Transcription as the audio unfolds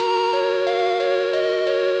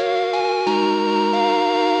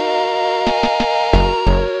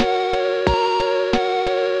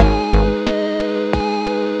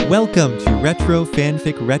Welcome to Retro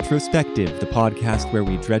Fanfic Retrospective, the podcast where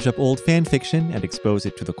we dredge up old fanfiction and expose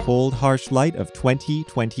it to the cold, harsh light of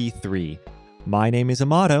 2023. My name is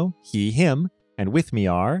Amato, he, him, and with me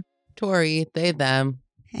are... Tori, they, them.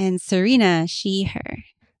 And Serena, she, her.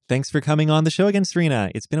 Thanks for coming on the show again,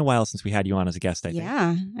 Serena. It's been a while since we had you on as a guest, I think.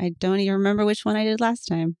 Yeah, I don't even remember which one I did last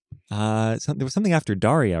time. There was something after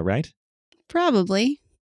Daria, right? Probably.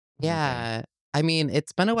 Yeah. I mean,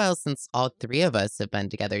 it's been a while since all three of us have been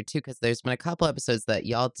together, too, because there's been a couple episodes that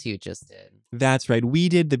y'all two just did. That's right. We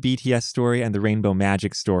did the BTS story and the Rainbow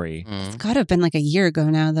Magic story. It's got to have been like a year ago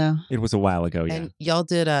now, though. It was a while ago, yeah. And y'all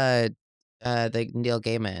did the Neil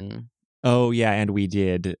Gaiman. Oh, yeah, and we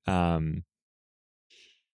did... Neil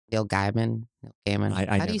Gaiman? Neil Gaiman?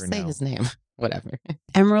 I How do you never say know. his name? Whatever.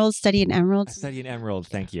 Emerald, Study in Emerald. Study in Emerald,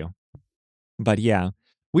 thank you. But yeah,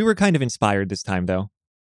 we were kind of inspired this time, though.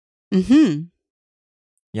 Mm-hmm.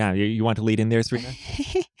 Yeah, you want to lead in there, Serena?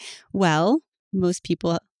 Well, most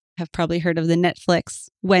people have probably heard of the Netflix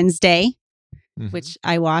Wednesday, Mhm. which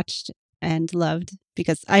I watched and loved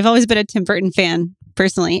because I've always been a Tim Burton fan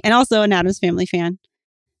personally, and also an Addams Family fan.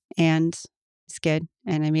 And it's good.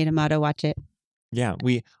 And I made Amato watch it. Yeah,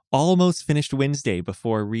 we almost finished Wednesday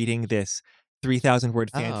before reading this 3,000-word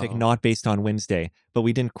fanfic Oh. not based on Wednesday, but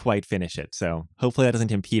we didn't quite finish it, so hopefully that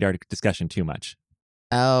doesn't impede our discussion too much.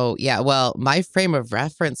 Oh, yeah. Well, my frame of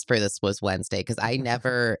reference for this was Wednesday because I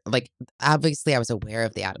never, obviously I was aware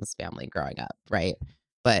of the Addams Family growing up, right?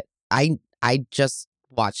 But I just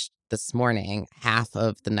watched this morning half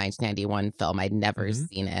of the 1991 film. I'd never Mhm.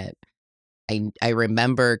 seen it. I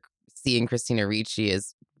remember seeing Christina Ricci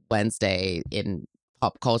as Wednesday in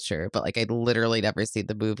pop culture, but I'd literally never seen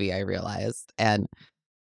the movie, I realized. And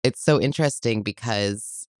it's so interesting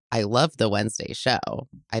because I love the Wednesday show.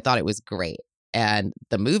 I thought it was great. And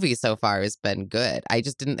the movie so far has been good. I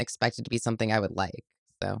just didn't expect it to be something I would like.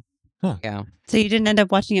 So, Huh. yeah. So you didn't end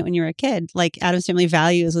up watching it when you were a kid. Like Addams Family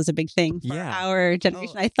Values was a big thing for Yeah. our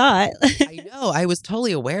generation, Oh. I thought. I know. I was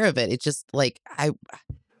totally aware of it. It just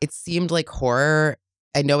it seemed like horror.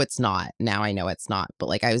 I know it's not. Now I know it's not.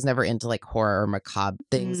 But I was never into horror or macabre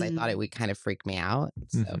things. I thought it would kind of freak me out.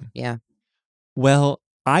 So, Mhm. yeah. Well,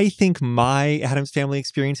 I think my Addams Family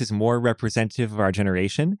experience is more representative of our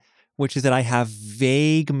generation, which is that I have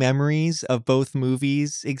vague memories of both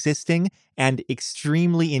movies existing and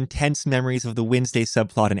extremely intense memories of the Wednesday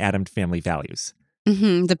subplot in Addams Family Values.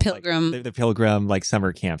 The Like, Pilgrim. the Pilgrim,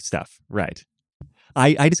 summer camp stuff. Right.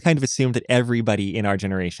 I just kind of assumed that everybody in our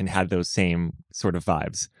generation had those same sort of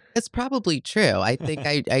vibes. It's probably true. I think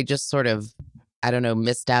I just sort of, I don't know,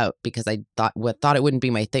 missed out because I thought it wouldn't be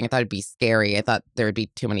my thing. I thought it'd be scary. I thought there would be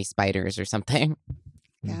too many spiders or something.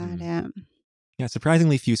 Got Mhm. it. Yeah,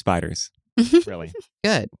 surprisingly few spiders, really.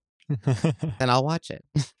 Good. Then I'll watch it.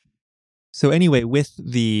 So anyway, with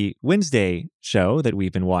the Wednesday show that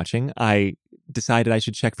we've been watching, I decided I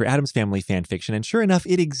should check for Addams Family fan fiction, and sure enough,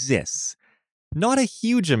 it exists. Not a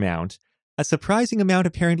huge amount. A surprising amount,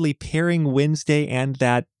 apparently, pairing Wednesday and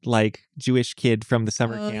that, Jewish kid from the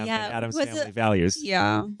summer Oh, camp yeah. and Addams Was Family it- Values.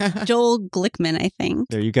 Yeah. Joel Glickman, I think.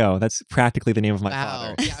 There you go. That's practically the name of my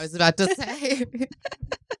Wow. father. Yeah, I was about to say.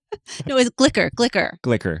 No, it's Glicker.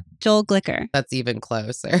 Glicker. Joel Glicker. That's even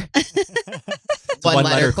closer. It's One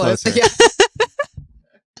letter closer. Yeah.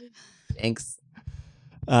 Thanks.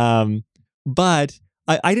 But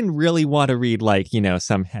I didn't really want to read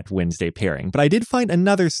some Het Wednesday pairing, but I did find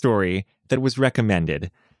another story that was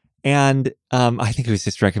recommended. And I think it was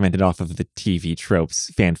just recommended off of the TV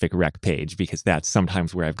Tropes fanfic rec page because that's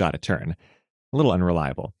sometimes where I've got to turn. A little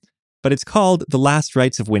unreliable. But it's called The Last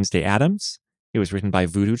Rites of Wednesday Addams. It was written by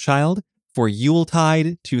Voodoo Child for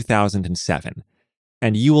Yuletide 2007.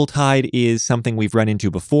 And Yuletide is something we've run into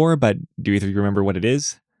before, but do either of you remember what it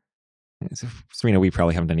is? Serena, we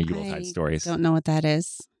probably haven't done any Yuletide I stories. Don't know what that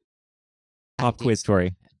is. Pop quiz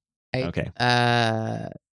story. I- Okay.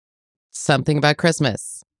 Something about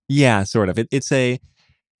Christmas. Yeah, sort of. It's a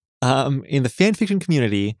in the fanfiction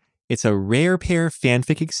community, it's a rare pair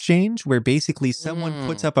fanfic exchange where basically someone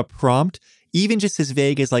puts up a prompt, even just as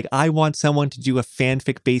vague as I want someone to do a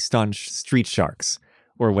fanfic based on Street Sharks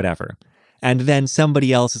or whatever. And then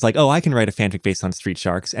somebody else is like, oh, I can write a fanfic based on Street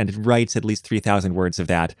Sharks, and it writes at least 3,000 words of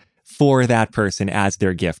that for that person as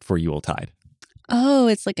their gift for Yuletide. Oh,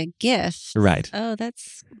 it's like a gift. Right. Oh,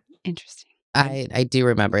 that's interesting. I do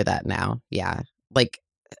remember that now. Yeah.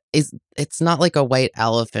 It's not like a white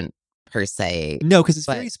elephant per se, No, because it's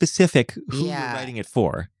But- very specific who Yeah. you're writing it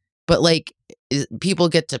for. But like people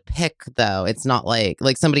get to pick though. It's not like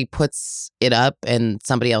somebody puts it up and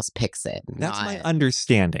somebody else picks it. That's my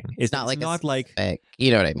understanding. It's not like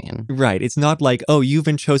you know what I mean? Right. It's not like, oh, you've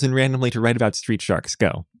been chosen randomly to write about street sharks.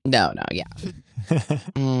 Go. No, yeah.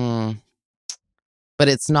 But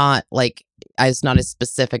it's not like it's not as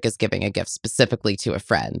specific as giving a gift specifically to a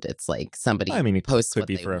friend. It's like somebody posts what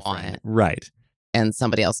they want, right? And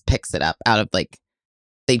somebody else picks it up out of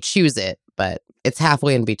they choose it, but it's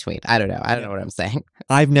halfway in between. I don't know. I don't know what I'm saying.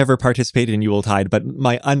 I've never participated in Yuletide, but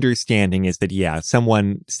my understanding is that,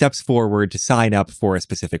 someone steps forward to sign up for a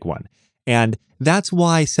specific one. And that's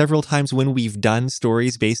why several times when we've done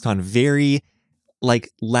stories based on very,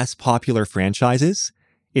 less popular franchises,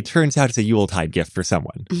 it turns out it's a Yuletide gift for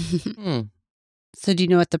someone. So do you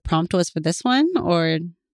know what the prompt was for this one, or?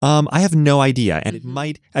 I have no idea. And it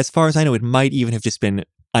might, as far as I know, it might even have just been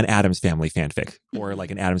an Addams Family fanfic or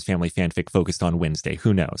an Addams Family fanfic focused on Wednesday.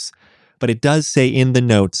 Who knows? But it does say in the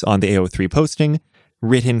notes on the AO3 posting,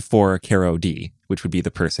 written for Caro D, which would be the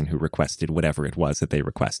person who requested whatever it was that they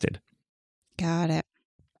requested. Got it.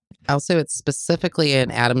 Also, it's specifically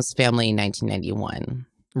an Addams Family 1991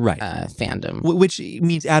 fandom. Which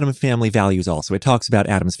means Addams Family Values also. It talks about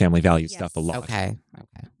Addams Family Values stuff a lot. Okay.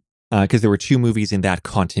 Because there were 2 movies in that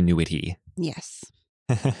continuity. Yes.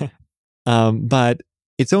 But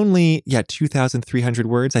it's only, 2,300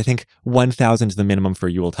 words. I think 1,000 is the minimum for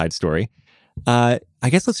a Yuletide story. I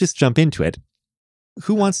guess let's just jump into it.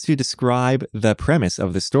 Who wants to describe the premise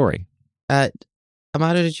of the story?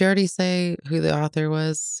 Amato, did you already say who the author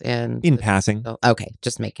was? And in passing. Okay,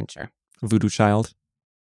 just making sure. Voodoo Child.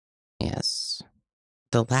 Yes.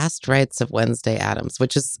 The Last Rites of Wednesday Addams,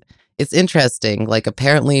 which is, it's interesting.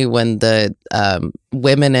 Apparently when the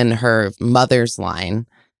women in her mother's line,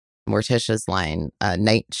 Morticia's line,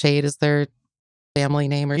 Nightshade is their family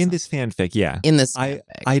name or something? In this fanfic, yeah. In this fanfic.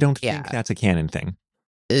 I don't think that's a canon thing.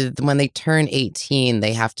 When they turn 18,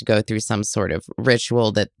 they have to go through some sort of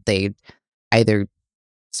ritual that they either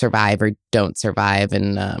survive or don't survive.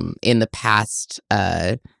 And in the past,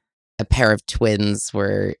 a pair of twins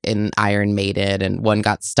were in Iron Maiden and one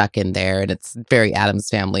got stuck in there, and it's very Addams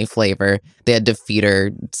Family flavor. They had to feed her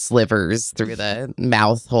slivers through the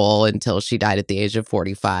mouth hole until she died at the age of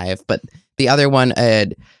 45. But the other one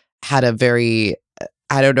had a very,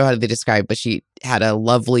 I don't know how to describe, but she had a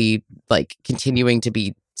lovely, continuing to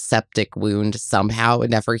be septic wound somehow. It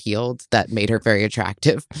never healed. That made her very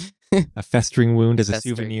attractive. A festering wound as a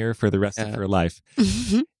souvenir for the rest of her life.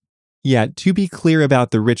 Yeah, to be clear about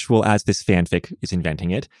the ritual as this fanfic is inventing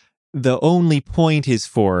it, the only point is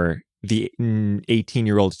for the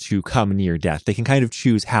 18-year-old to come near death. They can kind of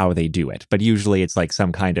choose how they do it, but usually it's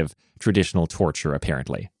some kind of traditional torture,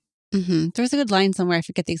 apparently. There's a good line somewhere, I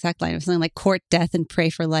forget the exact line, of something like court death and pray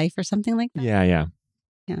for life or something like that. Yeah.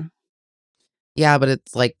 Yeah, but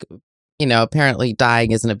it's apparently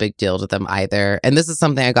dying isn't a big deal to them either. And this is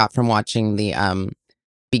something I got from watching the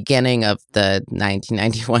beginning of the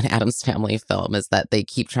 1991 Addams Family film, is that they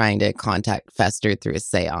keep trying to contact Fester through a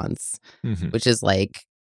seance, which is what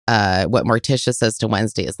Morticia says to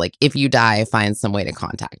Wednesday is if you die, find some way to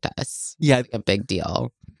contact us. Yeah. A big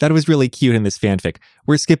deal. That was really cute in this fanfic.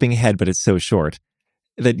 We're skipping ahead, but it's so short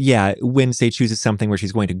that, Wednesday chooses something where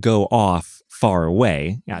she's going to go off far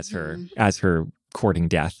away as her courting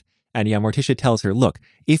death. And Morticia tells her, look,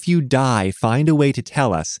 if you die, find a way to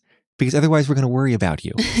tell us, because otherwise we're going to worry about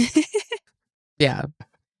you. Yeah.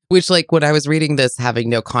 Which, when I was reading this, having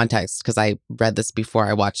no context, because I read this before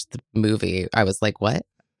I watched the movie, I was like, what?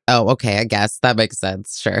 Oh, okay, I guess. That makes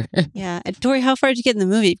sense. Sure. Yeah. And Tori, how far did you get in the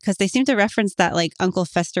movie? Because they seem to reference that, Uncle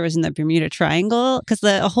Fester was in the Bermuda Triangle, because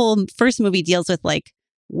the whole first movie deals with,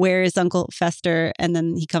 where is Uncle Fester? And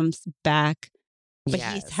then he comes back, but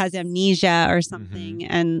he has amnesia or something.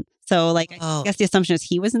 And so, I guess the assumption is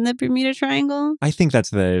he was in the Bermuda Triangle. I think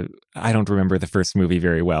I don't remember the first movie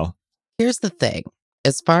very well. Here's the thing.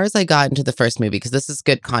 As far as I got into the first movie, because this is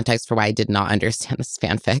good context for why I did not understand this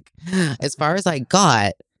fanfic. As far as I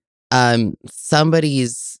got,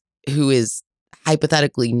 somebody's who is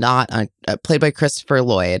hypothetically not played by Christopher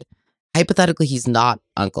Lloyd. Hypothetically, he's not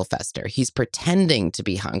Uncle Fester. He's pretending to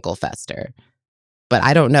be Uncle Fester. But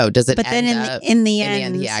I don't know. Does it? But then in the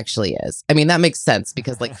end, he actually is. I mean, that makes sense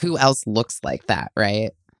because who else looks like that,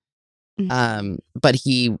 right? But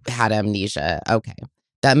he had amnesia. Okay,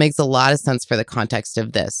 that makes a lot of sense for the context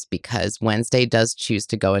of this, because Wednesday does choose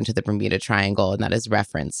to go into the Bermuda Triangle, and that is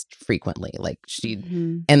referenced frequently.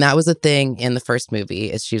 And that was a thing in the first movie,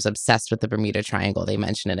 is she was obsessed with the Bermuda Triangle. They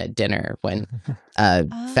mention it at dinner when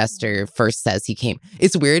Fester first says he came.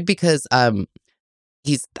 It's weird because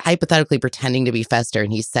he's hypothetically pretending to be Fester,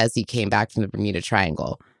 and he says he came back from the Bermuda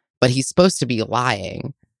Triangle. but he's supposed to be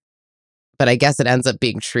lying. But I guess it ends up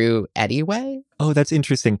being true anyway. Oh, that's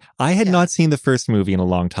interesting. I had Yeah. not seen the first movie in a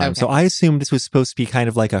long time, so Okay. I assumed this was supposed to be kind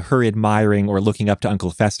of like a her admiring or looking up to Uncle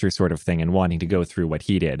Fester sort of thing and wanting to go through what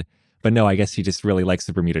he did. But no, I guess he just really likes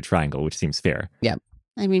the Bermuda Triangle, which seems fair.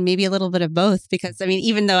 I mean, maybe a little bit of both, because I mean,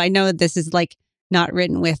 even though I know this is like not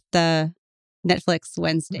written with the Netflix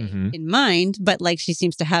Wednesday Mhm. in mind, but like she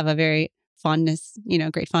seems to have a very fondness,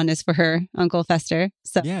 great fondness for her Uncle Fester.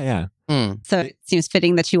 So, Yeah. so it seems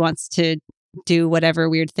fitting that she wants to do whatever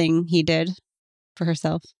weird thing he did for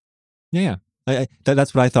herself. Yeah.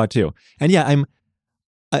 That's what I thought too. And yeah,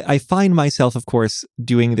 I find myself, of course,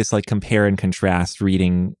 doing this like compare and contrast,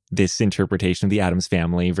 reading this interpretation of the Addams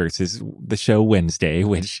Family versus the show Wednesday,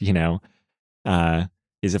 which,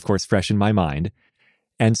 is of course fresh in my mind.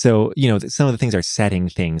 And so, some of the things are setting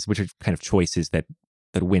things, which are kind of choices that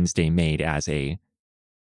Wednesday made as a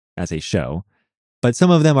show. But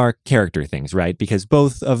some of them are character things, right? Because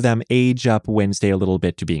both of them age up Wednesday a little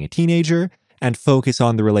bit to being a teenager and focus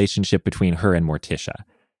on the relationship between her and Morticia.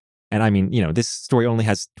 And I mean, this story only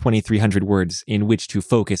has 2,300 words in which to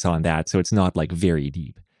focus on that, so it's not like very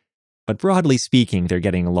deep. But broadly speaking, they're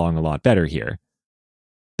getting along a lot better here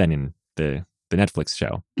than in the Netflix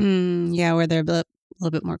show. Yeah, where they're a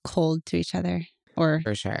little bit more cold to each other, or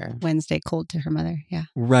For sure. Wednesday cold to her mother. Yeah.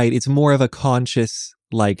 Right. It's more of a conscious,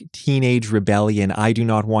 like, teenage rebellion. I do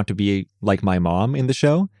not want to be like my mom in the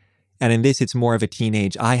show. And in this, it's more of a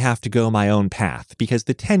teenage, I have to go my own path. Because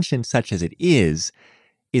the tension, such as it is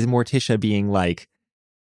Morticia being like,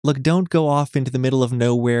 look, don't go off into the middle of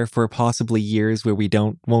nowhere for possibly years where we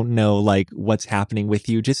won't know, like, what's happening with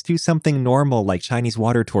you. Just do something normal, like Chinese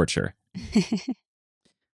water torture.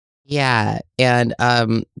 Yeah. And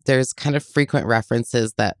there's kind of frequent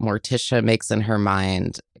references that Morticia makes in her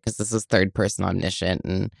mind, because this is third person omniscient.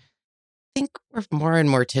 And I think we're more in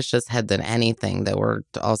Morticia's head than anything, though we're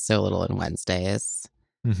also a little in Wednesday's.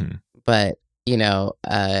 Mm-hmm. But,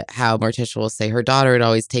 how Morticia will say her daughter had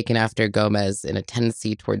always taken after Gomez in a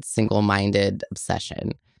tendency towards single-minded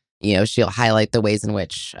obsession. She'll highlight the ways in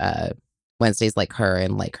which Wednesday's like her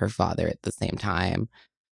and like her father at the same time.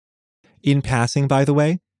 In passing, by the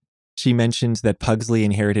way, she mentions that Pugsley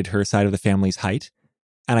inherited her side of the family's height.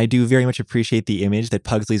 And I do very much appreciate the image that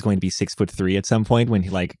Pugsley is going to be 6'3" at some point when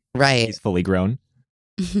Right. he's fully grown.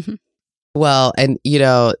 Well, and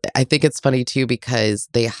I think it's funny too because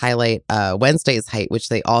they highlight Wednesday's height, which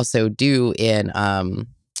they also do in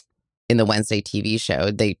the Wednesday TV show.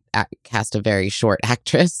 They cast a very short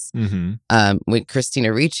actress. Mm-hmm. When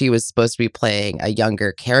Christina Ricci was supposed to be playing a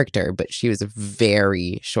younger character, but she was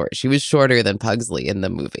very short. She was shorter than Pugsley in the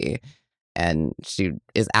movie, and she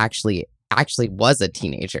is actually was a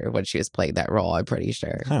teenager when she was playing that role. I'm pretty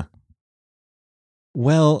sure. Huh.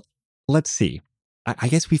 Well, let's see. I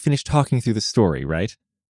guess we finished talking through the story, right?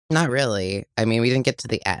 Not really. I mean, we didn't get to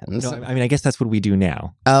the end. No, I mean, I guess that's what we do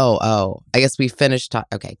now. Oh. I guess we finished.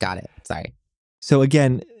 Okay, got it. Sorry. So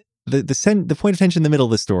again, the point of tension in the middle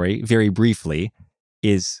of the story, very briefly,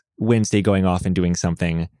 is Wednesday going off and doing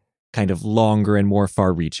something kind of longer and more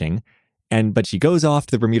far-reaching, but she goes off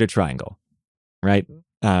to the Bermuda Triangle, right?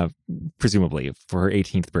 Presumably for her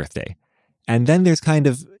 18th birthday. And then there's kind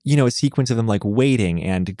of, a sequence of them like waiting,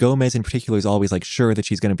 and Gomez in particular is always like sure that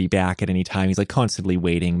she's going to be back at any time. He's like constantly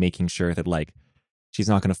waiting, making sure that like she's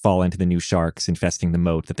not going to fall into the new sharks infesting the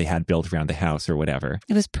moat that they had built around the house or whatever.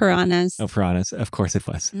 It was piranhas. Oh, piranhas. Of course it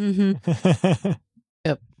was. Mm-hmm.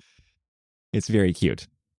 Yep. It's very cute.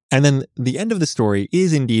 And then the end of the story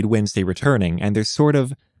is indeed Wednesday returning, and there's sort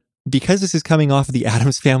of, because this is coming off of the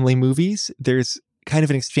Addams Family movies, there's kind of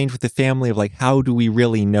an exchange with the family of like, how do we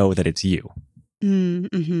really know that it's you?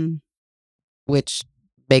 Mm-hmm. Which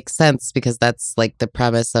makes sense because that's like the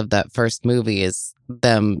premise of that first movie is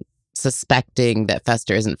them suspecting that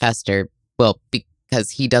Fester isn't Fester. Well,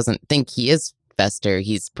 because he doesn't think he is Fester.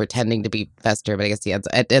 He's pretending to be Fester, but I guess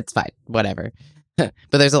it's fine. Whatever. But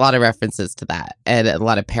there's a lot of references to that and a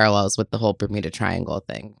lot of parallels with the whole Bermuda Triangle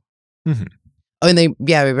thing. Mm-hmm. Oh, and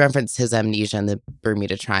we reference his amnesia in the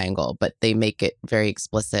Bermuda Triangle, but they make it very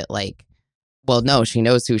explicit, like, well, no, she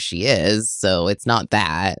knows who she is, so it's not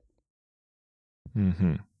that.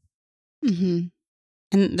 Mm-hmm. Mm-hmm.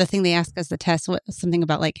 And the thing they ask as the test, something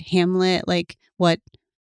about like Hamlet, like what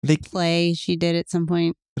play she did at some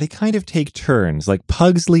point. They kind of take turns. Like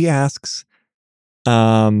Pugsley asks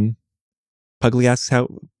how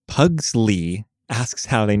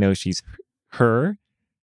they know she's her.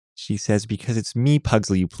 She says, because it's me,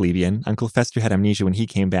 Pugsley, you plebeian. Uncle Fester had amnesia when he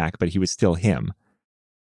came back, but he was still him.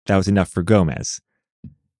 That was enough for Gomez.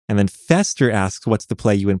 And then Fester asks, what's the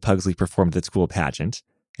play you and Pugsley performed at the school pageant?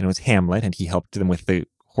 And it was Hamlet, and he helped them with the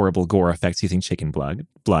horrible gore effects using chicken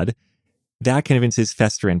blood. That convinces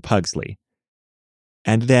Fester and Pugsley.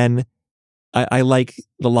 And then I like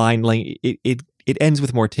the line, like it ends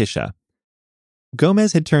with Morticia.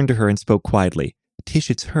 Gomez had turned to her and spoke quietly.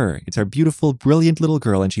 Tish, it's her. It's our beautiful, brilliant little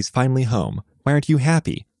girl, and she's finally home. Why aren't you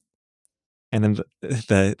happy? And then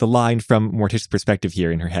the line from Morticia's perspective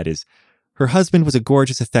here in her head is, her husband was a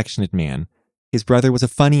gorgeous, affectionate man. His brother was a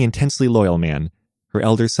funny, intensely loyal man. Her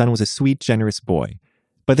elder son was a sweet, generous boy.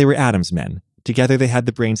 But they were Adam's men. Together they had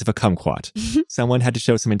the brains of a kumquat. Someone had to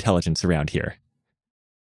show some intelligence around here.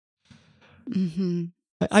 Mm-hmm.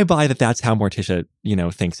 I buy that that's how Morticia,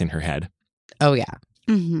 thinks in her head. Oh, yeah.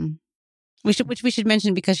 Mm-hmm. Which we should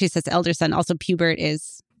mention because she says elder son. Also, Pubert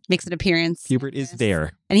makes an appearance. Pubert is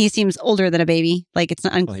there. And he seems older than a baby. Like, it's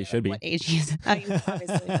not unclear he should be. what age he is. I mean,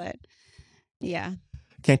 obviously, but yeah.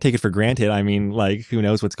 Can't take it for granted. I mean, like, who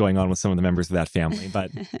knows what's going on with some of the members of that family,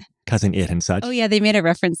 but Cousin It and such. Oh, yeah. They made a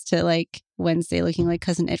reference to, like, Wednesday looking like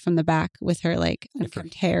Cousin It from the back with her, like,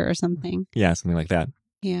 unkempt hair or something. Yeah, something like that.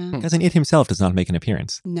 Yeah. Cousin It himself does not make an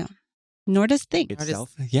appearance. No. Nor does Thing.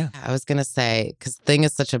 Itself, yeah. I was going to say, because Thing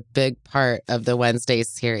is such a big part of the Wednesday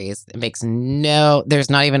series. It makes there's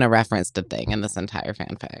not even a reference to Thing in this entire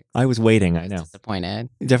fanfic. I was waiting, I know. Disappointed.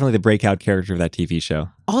 Definitely the breakout character of that TV show.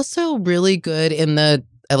 Also really good in at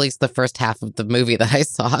least the first half of the movie that I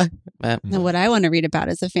saw. But Now, what I want to read about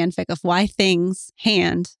is a fanfic of why Thing's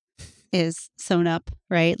hand is sewn up,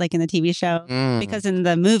 right? Like in the TV show. Because in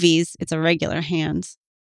the movies, it's a regular hand.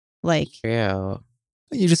 Like, true.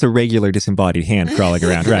 You're just a regular disembodied hand crawling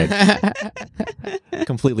around, right?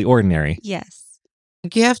 Completely ordinary. yes.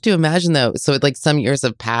 You have to imagine, though, so like some years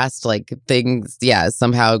have passed, like things,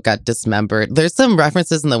 somehow got dismembered. There's some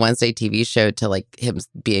references in the Wednesday TV show to like him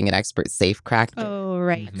being an expert safe cracker. Oh,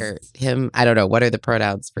 right. Or him, I don't know, what are the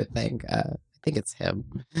pronouns for Thing? I think it's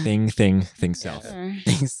him. Thing self. Sure.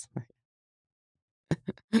 Thanks.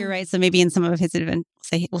 You're right. So maybe in some of his advent,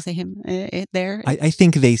 we'll say him there. I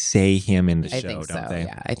think they say him in the I show, think so. don't they?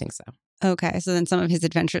 Yeah, I think so. Okay. So then some of his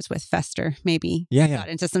adventures with Fester maybe Yeah. got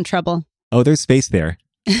into some trouble. Oh, there's space there.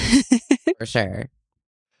 For sure.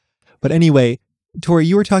 But anyway, Tori,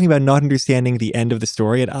 you were talking about not understanding the end of the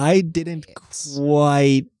story, and I didn't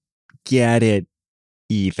quite get it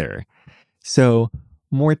either. So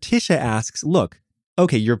Morticia asks, look,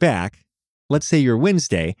 okay, you're back. Let's say you're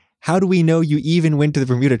Wednesday. How do we know you even went to the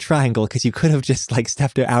Bermuda Triangle? Because you could have just like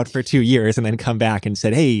stepped out for 2 years and then come back and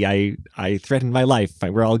said, hey, I threatened my life.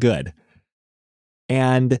 We're all good.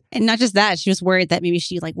 And not just that, she was worried that maybe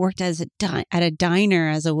she like worked as at a diner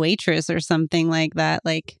as a waitress or something like that,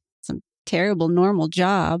 like some terrible normal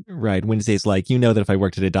job. right, Wednesday's like, that if I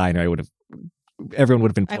worked at a diner, everyone would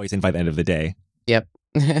have been poisoned by the end of the day. Yep.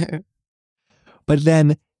 But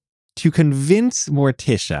then to convince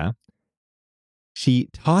Morticia, she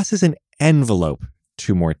tosses an envelope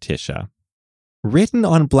to Morticia. Written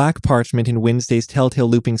on black parchment in Wednesday's telltale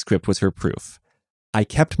looping script was her proof. I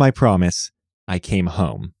kept my promise. I came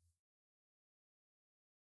home.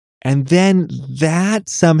 And then that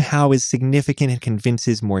somehow is significant and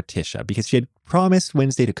convinces Morticia because she had promised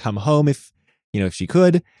Wednesday to come home if she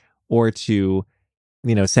could, or to,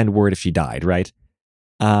 send word if she died, right?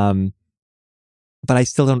 But I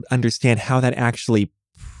still don't understand how that actually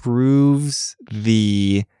proves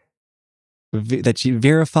that she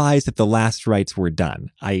verifies that the last rites were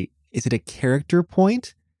done. Is it a character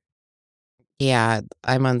point? Yeah,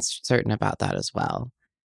 I'm uncertain about that as well.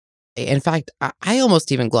 In fact, I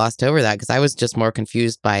almost even glossed over that because I was just more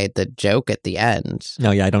confused by the joke at the end.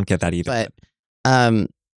 No, yeah, I don't get that either. But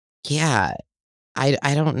yeah,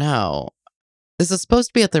 I don't know. This is supposed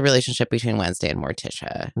to be at the relationship between Wednesday and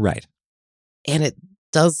Morticia. Right. And it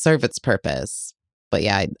does serve its purpose. But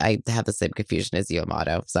yeah, I have the same confusion as you,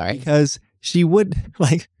 Amato. Sorry. Because she would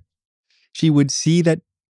see that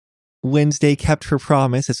Wednesday kept her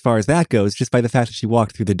promise as far as that goes just by the fact that she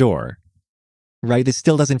walked through the door. Right? This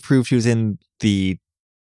still doesn't prove she was in the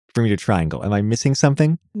Bermuda Triangle. Am I missing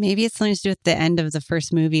something? Maybe it's something to do with the end of the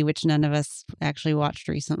first movie, which none of us actually watched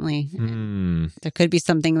recently. There could be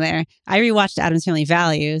something there. I rewatched Addams Family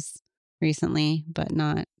Values recently, but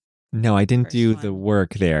not. No, I didn't First do one. the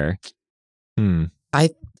work there. I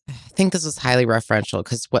think this is highly referential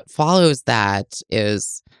because what follows that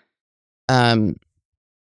is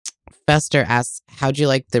Fester asks, how'd you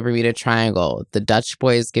like the Bermuda Triangle? The Dutch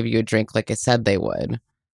boys give you a drink like I said they would.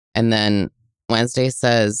 And then Wednesday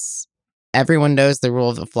says, everyone knows the rule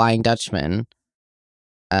of the Flying Dutchman.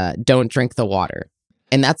 Don't drink the water.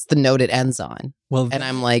 And that's the note it ends on. Well, And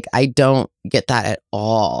I'm like, I don't get that at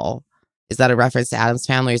all. is that a reference to Adam's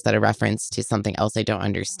Family, or is that a reference to something else I don't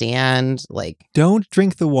understand? Like, Don't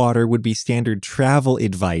drink the water would be standard travel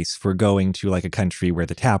advice for going to like a country where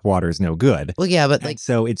the tap water is no good. well, yeah, but And like,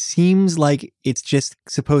 so it seems like it's just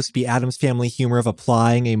supposed to be Adam's Family humor of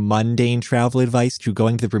applying a mundane travel advice to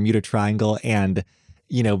going to the Bermuda Triangle and,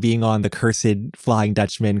 you know, being on the cursed Flying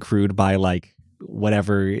Dutchman crewed by like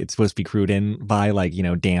whatever it's supposed to be crewed in by, like, you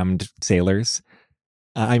know, damned sailors.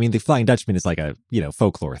 I mean, the Flying Dutchman is like a, you know,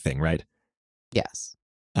 folklore thing, right? yes.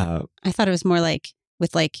 I thought it was more like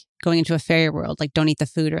with like going into a fairy world, like don't eat the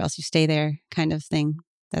food or else you stay there kind of thing.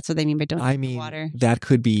 That's what they mean by don't I eat the mean, water. that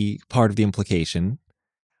could be part of the implication,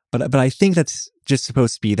 but I think that's just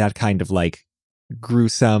supposed to be that kind of like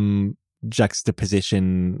gruesome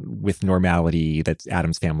juxtaposition with normality that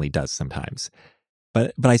Adam's Family does sometimes.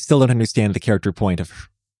 But I still don't understand the character point of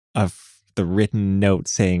the written note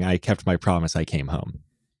saying I kept my promise, I came home.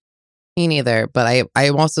 Me neither. But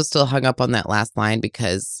I'm also still hung up on that last line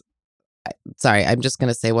because, sorry, I'm just going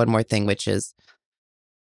to say one more thing, which is,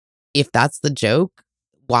 if that's the joke,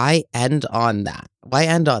 why end on that? Why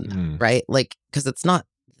end on that, right? Like, because it's not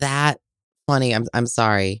that funny. I'm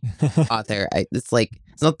sorry, author. It's like,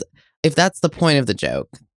 it's not, if that's the point of the joke,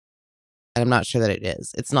 and I'm not sure that it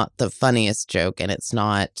is, it's not the funniest joke, and it's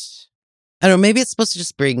not, I don't know, maybe it's supposed to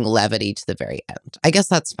just bring levity to the very end. I guess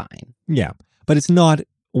that's fine. Yeah, but it's not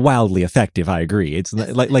wildly effective. I agree. It's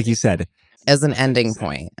like you said, As an ending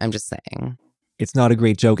point, I'm just saying. it's not a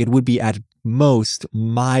great joke. It would be at most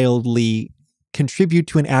mildly contribute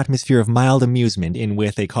to an atmosphere of mild amusement in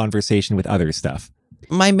with a conversation with other stuff.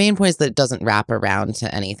 My main point is that it doesn't wrap around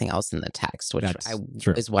to anything else in the text, which That's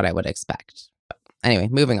true. is what I would expect. But anyway,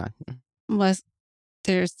 moving on. Was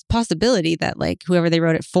there's possibility that like whoever they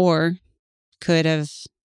wrote it for could have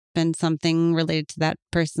been something related to that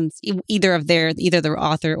person's either the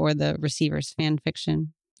author or the receiver's fan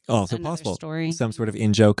fiction. Also Another possible. story. Some sort of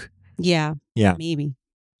in-joke. Yeah. Yeah. Maybe.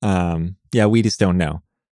 Yeah, we just don't know.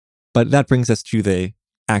 But that brings us to the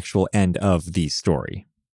actual end of the story,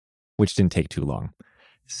 which didn't take too long.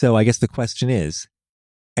 So I guess the question is,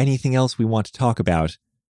 anything else we want to talk about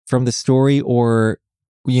from the story or,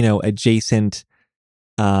 you know, adjacent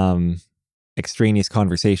extraneous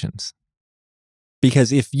conversations?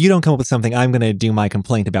 Because if you don't come up with something, I'm going to do my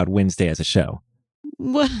complaint about Wednesday as a show.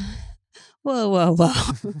 Whoa, whoa,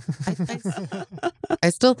 whoa. I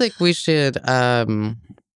still think we should.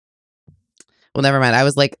 Well, never mind. I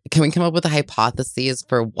was like, can we come up with a hypothesis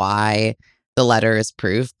for why the letter is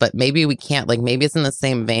proof? But maybe we can't. Like, maybe it's in the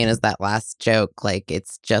same vein as that last joke. Like,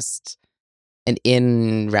 it's just an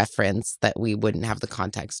in reference that we wouldn't have the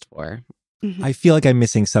context for. I feel like I'm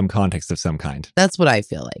missing some context of some kind. That's what I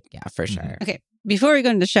feel like. Yeah, for Mhm. sure. Okay. Before we go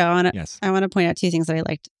into the show, Yes. I want to point out two things that I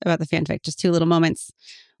liked about the fanfic. Just two little moments.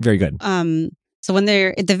 Very good. So when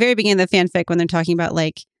they're at the very beginning of the fanfic, when they're talking about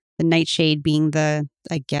like the Nightshade being the,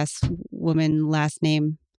 I guess, woman last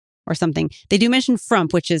name or something, they do mention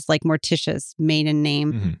Frump, which is like Morticia's maiden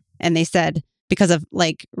name. Mhm. And they said because of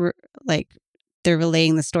like they're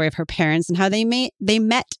relaying the story of her parents and how they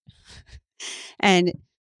met. And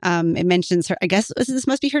it mentions her, I guess this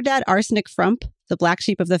must be her dad, Arsenic Frump, the black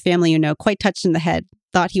sheep of the family, quite touched in the head,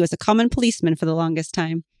 thought he was a common policeman for the longest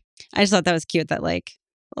time. I just thought that was cute that like,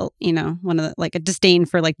 well, one of the, like a disdain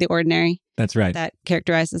for like the ordinary. That's right. That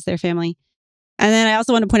characterizes their family. And then I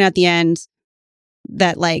also want to point out the end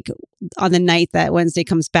that like on the night that Wednesday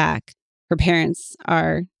comes back, her parents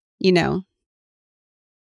are, doing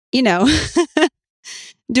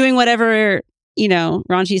whatever,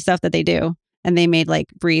 raunchy stuff that they do. And they made like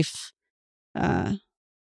brief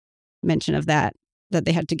mention of that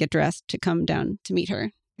they had to get dressed to come down to meet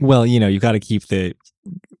her. Well, you got to keep the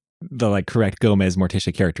like correct Gomez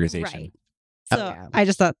Morticia characterization. Right. So I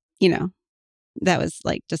just thought, that was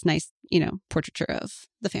like just nice, portraiture of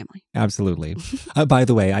the family. Absolutely. By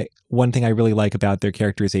the way, one thing I really like about their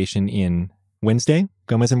characterization in Wednesday,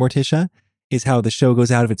 Gomez and Morticia, is how the show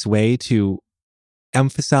goes out of its way to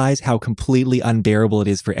emphasize how completely unbearable it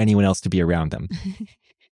is for anyone else to be around them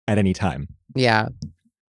at any time. Yeah.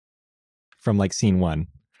 From like scene 1.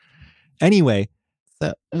 Anyway.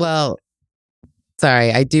 So, well,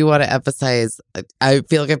 sorry, I do want to emphasize, I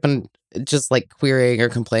feel like I've been just like querying or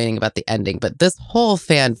complaining about the ending, but this whole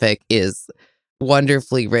fanfic is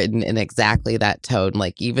wonderfully written in exactly that tone.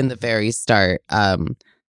 Like even the very start, on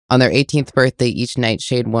their 18th birthday, each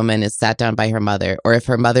Nightshade woman is sat down by her mother, or if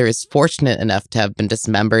her mother is fortunate enough to have been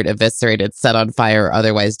dismembered, eviscerated, set on fire, or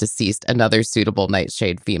otherwise deceased, another suitable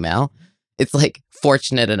Nightshade female. It's like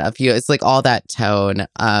fortunate enough. It's like all that tone.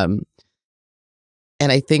 And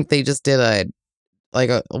I think they just did a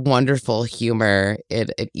wonderful humor in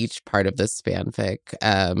each part of this fanfic.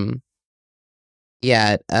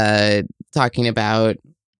 Yeah, talking about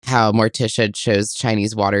how Morticia chose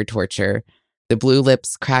Chinese water torture. The blue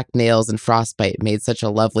lips, cracked nails, and frostbite made such a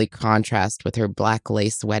lovely contrast with her black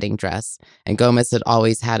lace wedding dress, and Gomez had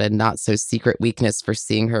always had a not-so-secret weakness for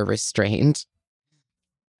seeing her restrained.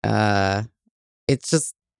 Uh, it's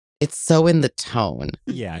so in the tone.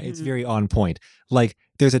 Yeah, it's Mhm. very on point. Like,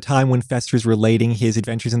 there's a time when Fester's relating his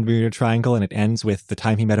adventures in the Bermuda Triangle, and it ends with the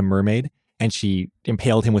time he met a mermaid, and she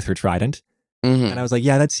impaled him with her trident. Mhm. And I was like,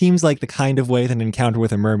 yeah, that seems like the kind of way that an encounter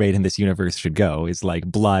with a mermaid in this universe should go, is like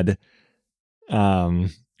blood,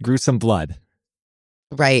 gruesome blood.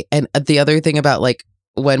 Right, and the other thing about, like,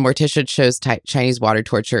 when Morticia chose Chinese water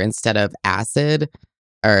torture instead of acid,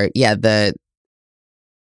 or yeah,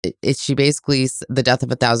 she basically the death of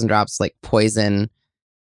 1,000 drops, like poison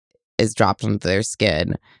is dropped onto their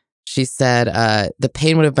skin. She said, the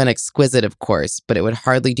pain would have been exquisite, of course, but it would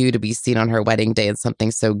hardly do to be seen on her wedding day in something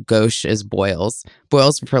so gauche as boils.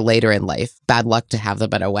 Boils for later in life. Bad luck to have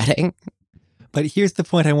them at a wedding. But here's the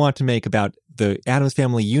point I want to make about the Addams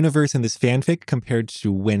Family universe in this fanfic compared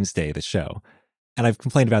to Wednesday, the show. And I've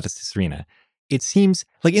complained about this to Serena. It seems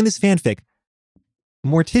like in this fanfic,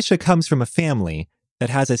 Morticia comes from a family that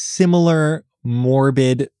has a similar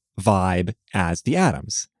morbid vibe as the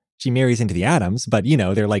Addams. She marries into the Addams, but you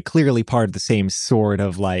know, they're like clearly part of the same sort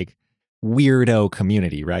of like weirdo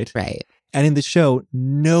community, right? Right. And in the show,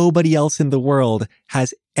 nobody else in the world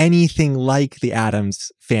has anything like the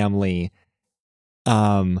Addams family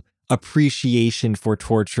appreciation for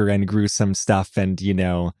torture and gruesome stuff and, you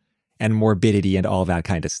know, and morbidity and all that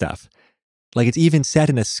kind of stuff. Like, it's even set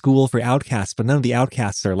in a school for outcasts, but none of the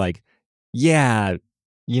outcasts are like, yeah,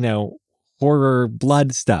 you know, horror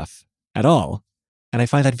blood stuff at all. And I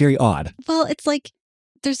find that very odd. Well, it's like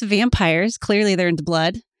there's vampires. Clearly, they're into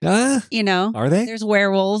blood. You know, Are they? there's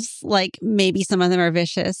werewolves. Like maybe some of them are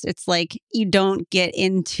vicious. It's like you don't get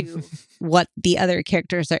into what the other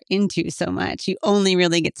characters are into so much. You only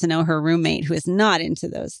really get to know her roommate, who is not into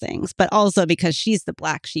those things, but also because she's the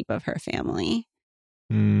black sheep of her family.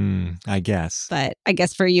 I guess. But I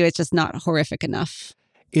guess for you, it's just not horrific enough.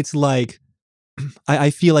 It's like, I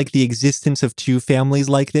feel like the existence of two families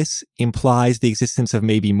like this implies the existence of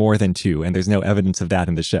maybe more than two, and there's no evidence of that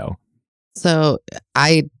in the show. So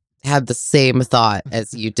I had the same thought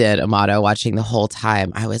as you did, Amato, watching the whole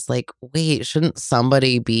time. I was like, wait, shouldn't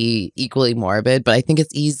somebody be equally morbid? But I think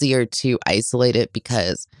it's easier to isolate it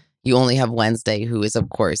because you only have Wednesday, who is, of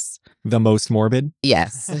course, The most morbid?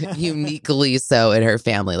 yes, uniquely so in her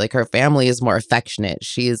family. Like, her family is more affectionate.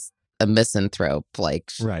 She's a misanthrope.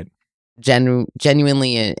 Like, Right.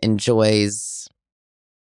 genuinely enjoys,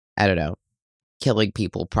 I don't know, killing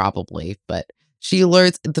people probably, but she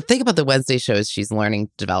learns. The thing about the Wednesday show is she's learning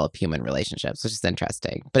to develop human relationships, which is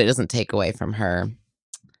interesting, but it doesn't take away from her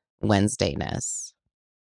Wednesdayness.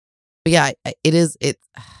 But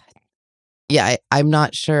yeah, I'm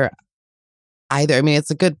not sure either. I mean,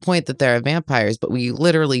 it's a good point that there are vampires, but we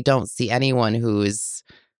literally don't see anyone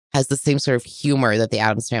has the same sort of humor that the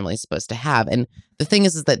Addams family is supposed to have. And the thing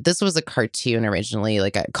is that this was a cartoon originally,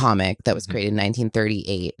 like a comic that was created in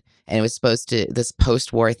 1938, and it was supposed to, this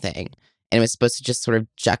post-war thing, and it was supposed to just sort of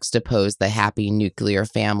juxtapose the happy nuclear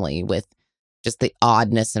family with just the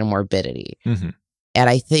oddness and morbidity. Mm-hmm. And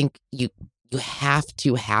I think you have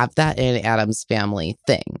to have that in an Addams family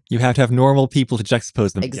thing. You have to have normal people to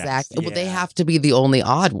juxtapose them. Exactly. Yes. Well, they have to be the only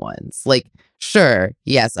odd ones. Like, sure,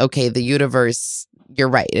 yes, okay, the universe, you're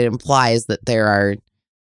right. It implies that there are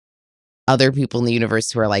other people in the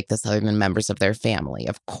universe who are like this other than members of their family,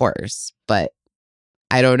 of course. But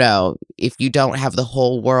I don't know. If you don't have the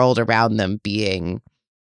whole world around them being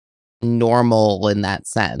normal in that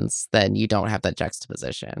sense, then you don't have that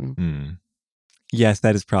juxtaposition. Yes,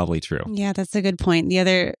 that is probably true. Yeah, that's a good point. The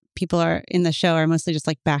other people are in the show are mostly just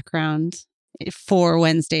like background for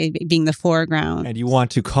Wednesday being the foreground. And you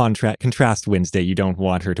want to contrast Wednesday. You don't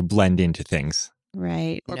want her to blend into things.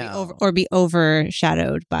 Right. No. Or be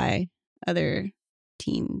overshadowed by other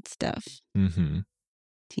teen stuff. Mm-hmm.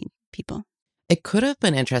 Teen people. It could have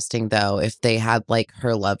been interesting, though, if they had like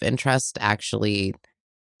her love interest actually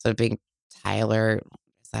sort of being Tyler.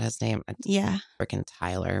 Is that his name? Yeah. Freaking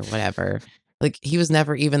Tyler, whatever. Like, he was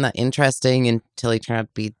never even that interesting until he turned out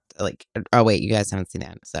to be like, oh, wait, you guys haven't seen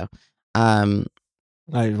that. So,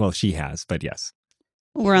 Well, she has, but yes.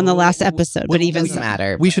 We're on the last episode, but even doesn't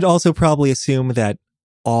matter. We should also probably assume that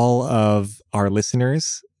all of our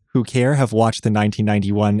listeners who care have watched the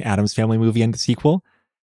 1991 Addams Family movie and the sequel.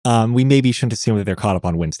 We maybe shouldn't assume that they're caught up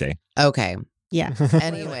on Wednesday. Okay. Yeah.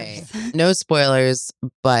 Anyway, no spoilers,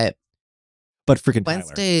 but but freaking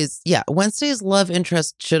Tyler. Wednesday's love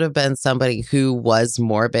interest should have been somebody who was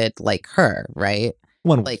morbid like her, right?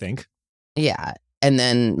 One would like- think. Yeah. And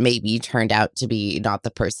then maybe turned out to be not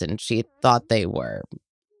the person she thought they were,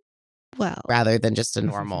 Well, rather than just a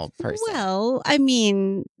normal person. well, I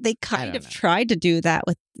mean, they kind don't of know. tried to do that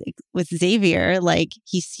with Xavier. Like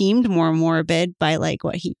he seemed more morbid by like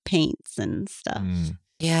what he paints and stuff. Mm.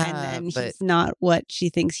 Yeah. And then but he's not what she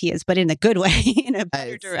thinks he is, but in a good way, in a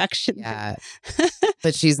better it's- direction. yeah.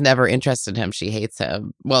 But she's never interested in him. She hates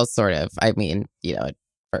him. Well, sort of. I mean, at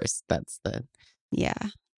first, that's the Yeah.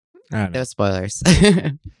 I don't know. no spoilers.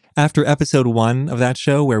 After episode 1 of that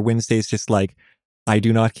show, where Wednesday's just like, I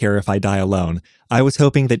do not care if I die alone, I was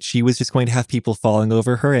hoping that she was just going to have people falling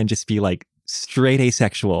over her and just be like straight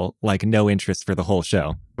asexual, like no interest for the whole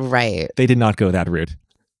show. Right. They did not go that route.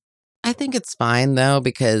 I think it's fine though,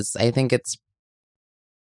 because I think it's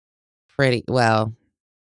pretty well.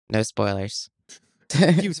 No spoilers.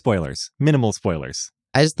 Few spoilers, minimal spoilers.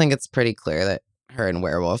 I just think it's pretty clear that her and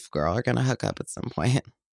Werewolf Girl are gonna hook up at some point.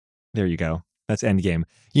 There you go. That's Endgame.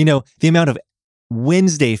 The amount of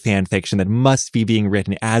Wednesday fan fiction that must be being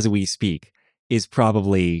written as we speak is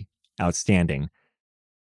probably outstanding.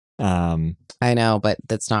 I know, but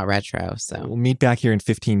that's not retro, so We'll meet back here in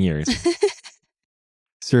 15 years.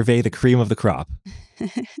 Survey the cream of the crop.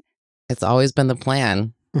 it's always been the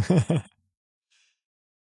plan.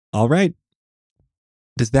 All right.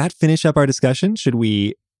 Does that finish up our discussion? Should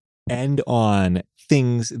we end on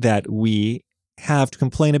things that we have to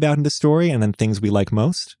complain about in the story and then things we like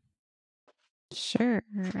most? Sure.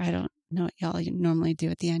 I don't know what y'all normally do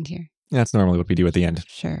at the end here. That's normally what we do at the end.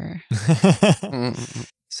 Sure.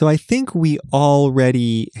 So I think we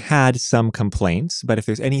already had some complaints, but if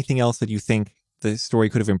there's anything else that you think the story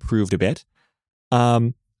could have improved a bit,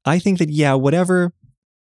 I think that, yeah, whatever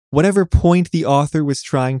point the author was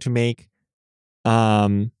trying to make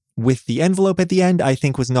with the envelope at the end, I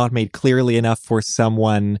think was not made clearly enough for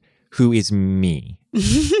someone who is me.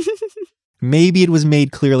 Maybe it was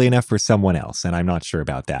made clearly enough for someone else, and I'm not sure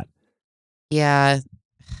about that. Yeah.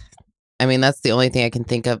 I mean, that's the only thing I can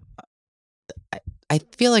think of. I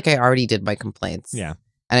feel like I already did my complaints. Yeah.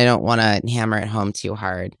 And I don't want to hammer it home too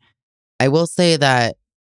hard. I will say that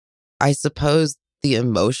I suppose the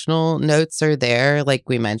emotional notes are there, like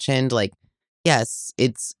we mentioned. Like, yes,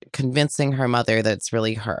 it's convincing her mother that it's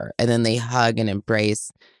really her. And then they hug and embrace.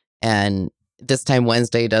 And this time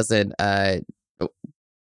Wednesday doesn't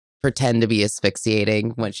pretend to be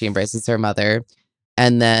asphyxiating when she embraces her mother.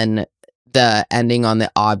 And then the ending on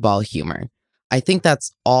the oddball humor. I think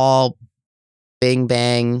that's all bing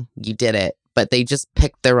bang, you did it. But they just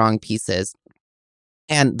picked the wrong pieces.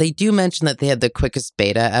 And they do mention that they had the quickest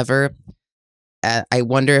beta ever. I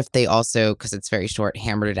wonder if they also, because it's very short,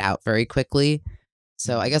 hammered it out very quickly.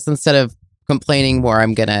 So I guess instead of complaining more,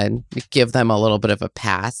 I'm going to give them a little bit of a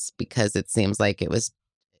pass, because it seems like it was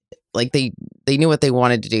like they knew what they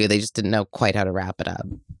wanted to do. They just didn't know quite how to wrap it up.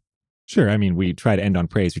 Sure. I mean, we try to end on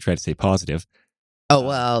praise. We try to stay positive. Oh,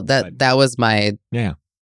 well, but- that was my... Yeah.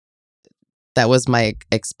 That was my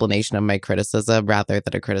explanation of my criticism rather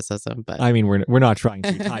than a criticism. But I mean, we're not trying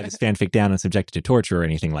to tie this fanfic down and subject it to torture or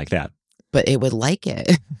anything like that. but it would like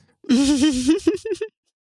it.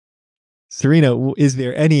 Serena, is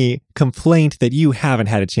there any complaint that you haven't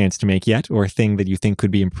had a chance to make yet, or a thing that you think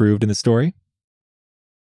could be improved in the story?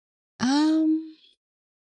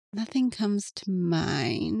 Nothing comes to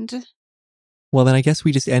mind. Well, then I guess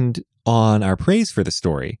we just end on our praise for the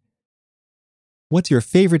story. What's your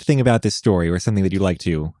favorite thing about this story, or something that you'd like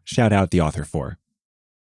to shout out the author for?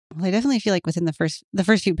 Well, I definitely feel like within the first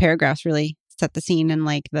few paragraphs really set the scene and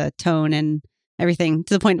like the tone and everything,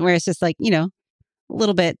 to the point where it's just like, a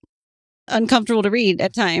little bit uncomfortable to read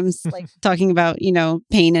at times, like talking about,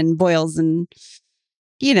 pain and boils and,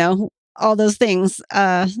 all those things.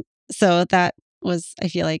 So that was, I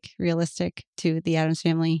feel like, realistic to the Addams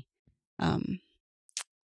Family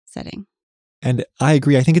setting. And I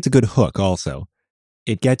agree. I think it's a good hook also.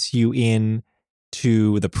 It gets you in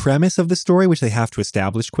to the premise of the story, which they have to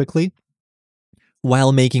establish quickly,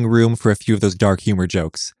 while making room for a few of those dark humor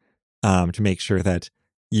jokes to make sure that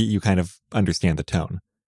you kind of understand the tone.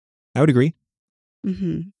 I would agree.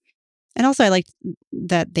 Mm-hmm. And also I liked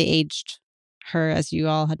that they aged her, as you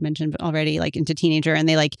all had mentioned already, like into teenager, and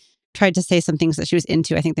they like tried to say some things that she was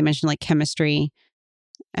into. I think they mentioned like chemistry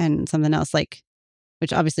and something else, like,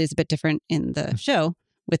 which obviously is a bit different in the show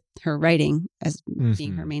with her writing as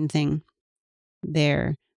being her main thing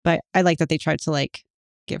there. But I like that they tried to like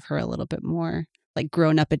give her a little bit more like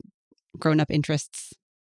grown up interests.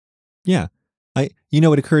 Yeah. It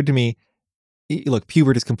occurred to me, look,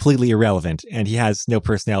 Pubert is completely irrelevant, and he has no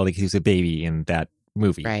personality because he's a baby in that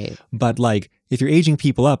movie. Right. But like, if you're aging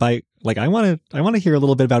people up, I want to hear a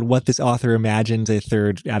little bit about what this author imagines a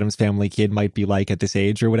third Addams Family kid might be like at this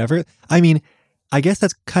age or whatever. I mean, I guess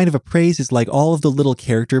that's kind of a praise, is like all of the little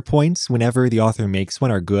character points whenever the author makes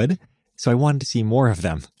one are good. So I wanted to see more of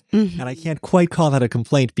them. And I can't quite call that a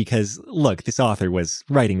complaint because, look, this author was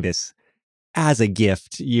writing this as a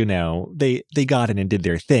gift. You know, they got in and did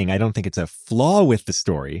their thing. I don't think it's a flaw with the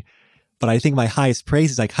story, but I think my highest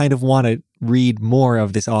praise is I kind of want to read more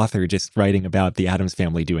of this author just writing about the Addams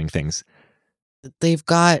Family doing things. They've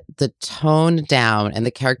got the tone down and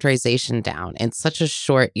the characterization down in such a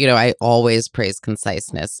short, I always praise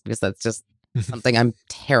conciseness because that's just something I'm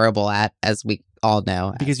terrible at, as we all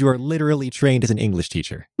know. Because you are literally trained as an English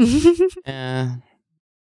teacher.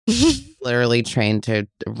 Literally trained to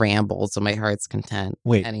ramble to my heart's content.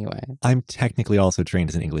 Wait, anyway. I'm technically also trained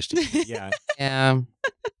as an English teacher. Yeah. Yeah.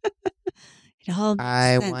 It all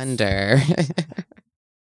I makes sense. wonder.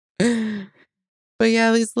 But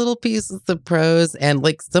yeah, these little pieces of prose and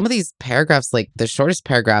like some of these paragraphs, like the shortest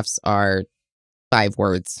paragraphs are 5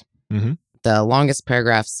 words. Mhm. The longest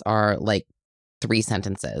paragraphs are like 3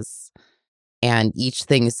 sentences. And each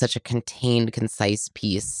thing is such a contained, concise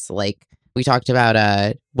piece. Like we talked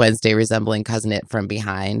about Wednesday resembling Cousin It from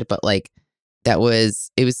behind, but like it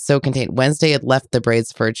was so contained. Wednesday had left the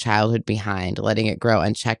braids for her childhood behind, letting it grow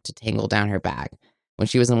unchecked to tangle down her back. When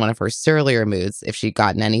she was in one of her surlier moods, if she'd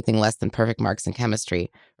gotten anything less than perfect marks in chemistry,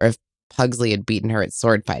 or if Pugsley had beaten her at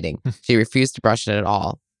sword fighting, she refused to brush it at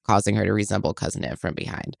all, causing her to resemble Cousin It from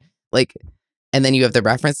behind. Like, and then you have the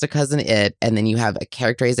reference to Cousin It, and then you have a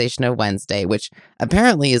characterization of Wednesday, which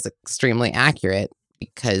apparently is extremely accurate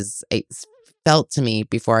because it felt to me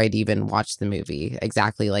before I'd even watched the movie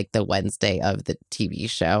exactly like the Wednesday of the TV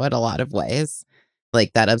show in a lot of ways.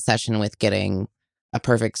 Like that obsession with getting a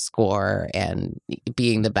perfect score and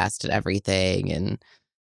being the best at everything and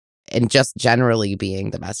just generally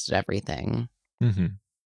being the best at everything. Mm-hmm.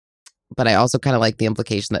 But I also kind of like the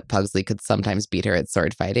implication that Pugsley could sometimes beat her at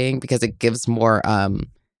sword fighting because it gives more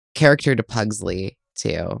character to Pugsley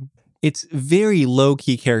too. It's very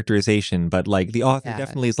low-key characterization, but like the author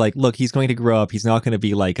definitely is like, look, he's going to grow up. He's not going to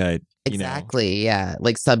be like a, exactly, yeah,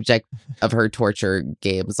 like subject of her torture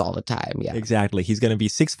games all the time. Yeah, exactly. He's going to be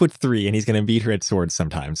 6'3" and he's going to beat her at swords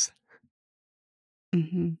sometimes.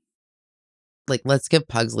 Mm-hmm. Like, let's give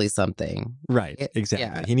Pugsley something. Right, exactly.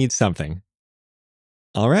 Yeah. He needs something.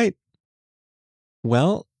 All right.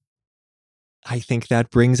 Well, I think that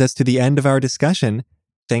brings us to the end of our discussion.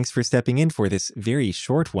 Thanks for stepping in for this very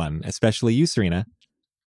short one, especially you, Serena.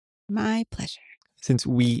 My pleasure. Since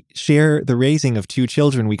we share the raising of 2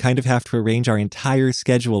 children, we kind of have to arrange our entire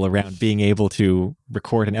schedule around being able to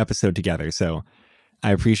record an episode together. So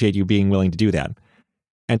I appreciate you being willing to do that.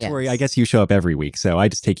 And Tori, I guess you show up every week, so I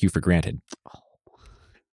just take you for granted.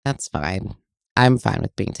 That's fine. I'm fine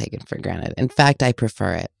with being taken for granted. In fact, I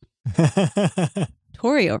prefer it.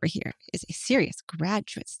 Tori over here is a serious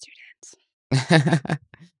graduate student.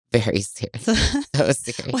 Very serious. So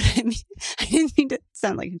serious. What I didn't mean to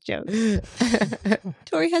sound like a joke.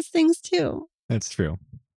 Tori has things too. That's true.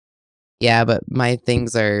 Yeah, but my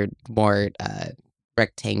things are more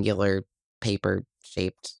rectangular, paper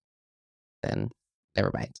shaped than.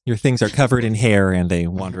 Never mind. Your things are covered in hair and they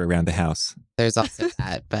wander around the house. There's also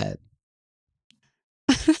that, but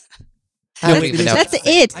That's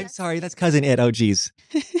it. I'm sorry, that's Cousin It. Oh, geez.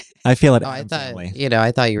 I feel it. I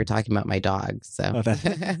thought you were talking about my dog. So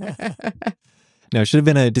no, it should have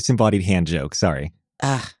been a disembodied hand joke. Sorry.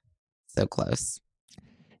 So close.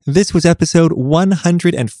 This was episode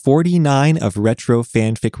 149 of Retro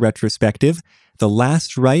Fanfic Retrospective, The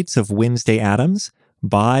Last Rites of Wednesday Addams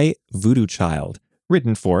by Voodoo Child,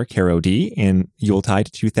 written for Caro D in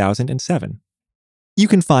Yuletide 2007. You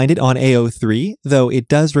can find it on AO3, though it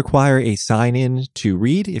does require a sign-in to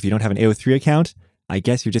read. If you don't have an AO3 account, I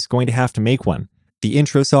guess you're just going to have to make one. The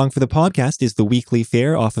intro song for the podcast is The Weekly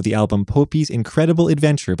Fair off of the album Poppy's Incredible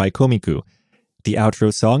Adventure by Komiku. The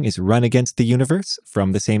outro song is Run Against the Universe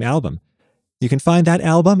from the same album. You can find that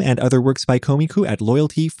album and other works by Komiku at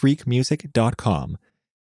loyaltyfreakmusic.com.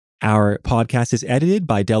 Our podcast is edited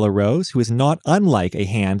by Della Rose, who is not unlike a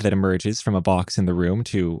hand that emerges from a box in the room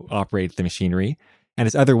to operate the machinery, and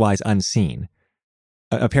is otherwise unseen.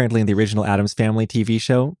 Apparently in the original Addams Family TV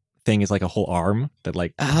show, thing is like a whole arm that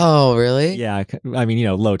like... Oh, really? Yeah, I mean,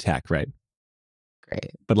 low tech, right?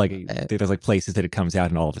 Great. But like, there's like places that it comes out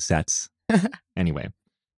in all of the sets. Anyway.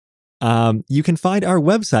 You can find our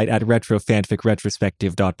website at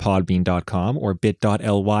retrofanficretrospective.podbean.com or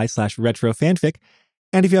bit.ly/retrofanfic.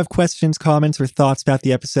 And if you have questions, comments, or thoughts about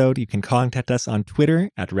the episode, you can contact us on Twitter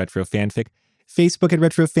at RetroFanfic, Facebook at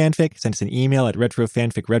RetroFanfic, send us an email at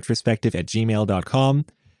retrofanficretrospective@gmail.com.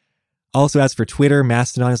 Also, as for Twitter,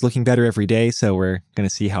 Mastodon is looking better every day, so we're going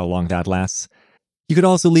to see how long that lasts. You could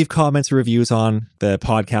also leave comments or reviews on the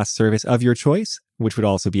podcast service of your choice, which would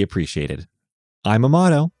also be appreciated. I'm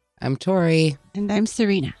Amato. I'm Tori. And I'm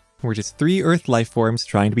Serena. We're just 3 Earth life forms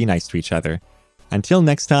trying to be nice to each other. Until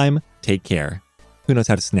next time, take care. Who knows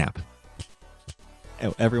how to snap?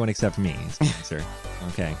 Oh, everyone except me is the answer.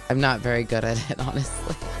 Okay. I'm not very good at it,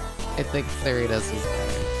 honestly. I think Serena's is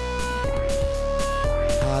better.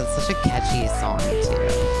 Oh, it's such a catchy song, too.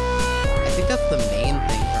 I think that's the main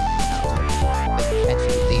thing from the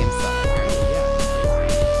catchy theme song.